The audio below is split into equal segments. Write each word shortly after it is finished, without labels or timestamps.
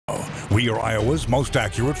We are Iowa's most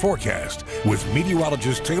accurate forecast with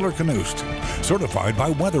meteorologist Taylor Knust, certified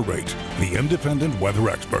by WeatherRate, the independent weather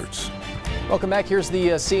experts. Welcome back. Here's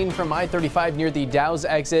the scene from I-35 near the Dow's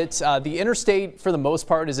exit. The interstate, for the most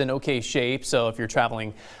part, is in okay shape. So if you're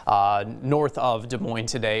traveling north of Des Moines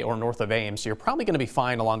today or north of Ames, you're probably going to be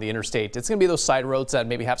fine along the interstate. It's going to be those side roads that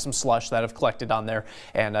maybe have some slush that have collected on there.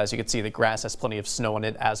 And as you can see, the grass has plenty of snow in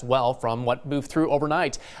it as well from what moved through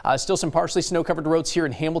overnight. Still some partially snow-covered roads here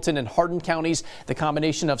in Hamilton and Hardin counties. The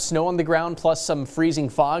combination of snow on the ground plus some freezing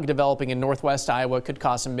fog developing in northwest Iowa could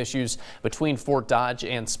cause some issues between Fort Dodge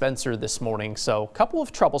and Spencer this morning. So a couple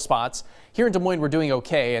of trouble spots. Here in Des Moines, we're doing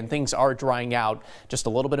okay and things are drying out. Just a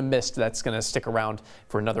little bit of mist that's going to stick around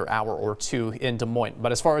for another hour or two in Des Moines.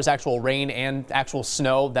 But as far as actual rain and actual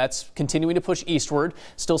snow, that's continuing to push eastward.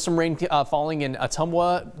 Still some rain falling in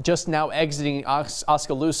Ottumwa, just now exiting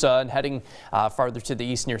Oskaloosa and heading farther to the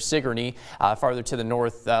east near Sigourney. Farther to the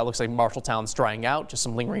north, looks like Marshalltown's drying out. Just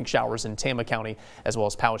some lingering showers in Tama County as well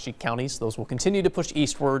as Poweshiek counties. Those will continue to push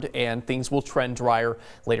eastward and things will trend drier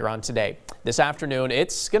later on today. This afternoon,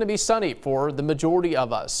 it's going to be sunny for the majority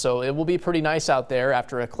of us, so it will be pretty nice out there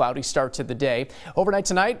after a cloudy start to the day. Overnight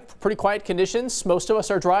tonight, pretty quiet conditions. Most of us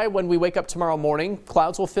are dry when we wake up tomorrow morning.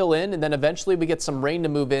 Clouds will fill in, and then eventually we get some rain to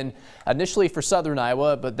move in, initially for southern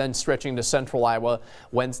Iowa, but then stretching to central Iowa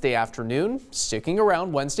Wednesday afternoon. Sticking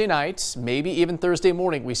around Wednesday night, maybe even Thursday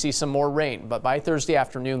morning, we see some more rain, but by Thursday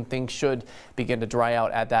afternoon, things should begin to dry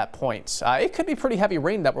out at that point. It could be pretty heavy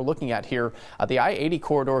rain that we're looking at here. The I-80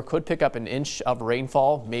 corridor could pick up an inch of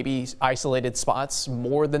rainfall, maybe isolated spots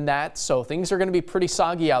more than that. So things are going to be pretty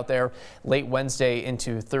soggy out there late Wednesday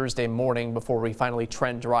into Thursday morning before we finally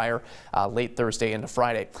trend drier late Thursday into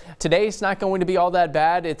Friday. Today's not going to be all that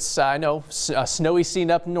bad. It's I know a snowy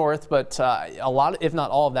scene up north, but a lot, if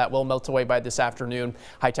not all of that, will melt away by this afternoon.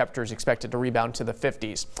 High temperatures expected to rebound to the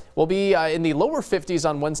 50s. We'll be in the lower 50s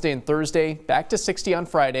on Wednesday and Thursday, back to 60 on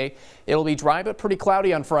Friday. It'll be dry but pretty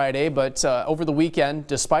cloudy on Friday, but over the weekend,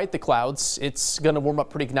 despite the clouds, it's going to warm up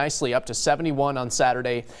pretty nicely up to 71 on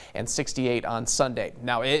Saturday and 68 on Sunday.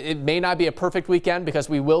 Now, it may not be a perfect weekend because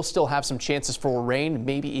we will still have some chances for rain,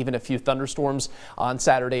 maybe even a few thunderstorms on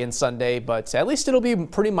Saturday and Sunday, but at least it'll be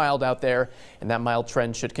pretty mild out there, and that mild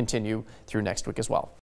trend should continue through next week as well.